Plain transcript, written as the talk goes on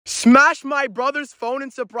Smash my brother's phone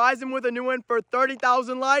and surprise him with a new one for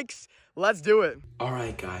 30,000 likes? Let's do it.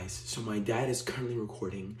 Alright guys, so my dad is currently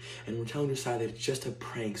recording and we're telling Josiah that it's just a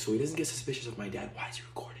prank so he doesn't get suspicious of my dad. Why is he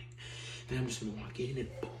recording? Then I'm just gonna walk in and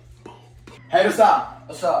boom, boom, boom. Hey, what's up?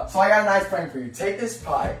 What's up? So I got a nice prank for you. Take this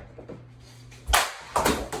pie.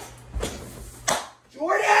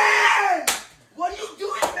 Jordan! What are you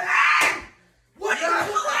doing, man? What are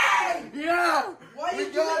you doing? Yeah! Why are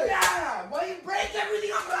you doing that? Why you break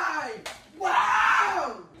everything on mine?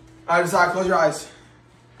 Wow! Alright, Josiah, close your eyes.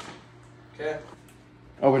 Okay.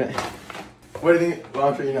 Open it. What do you think? Well,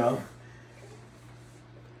 I'm sure you know.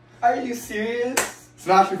 Are you serious?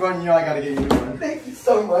 Smash your phone, you know I gotta get you one. Thank you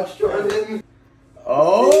so much, Jordan.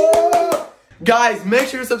 Oh! Guys, make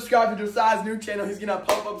sure to subscribe to Josiah's new channel. He's gonna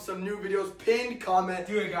pop up some new videos. Pinned comment.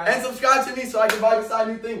 Do it, guys. And subscribe to me so I can buy Josiah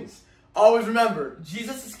new things. Always remember,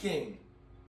 Jesus is king.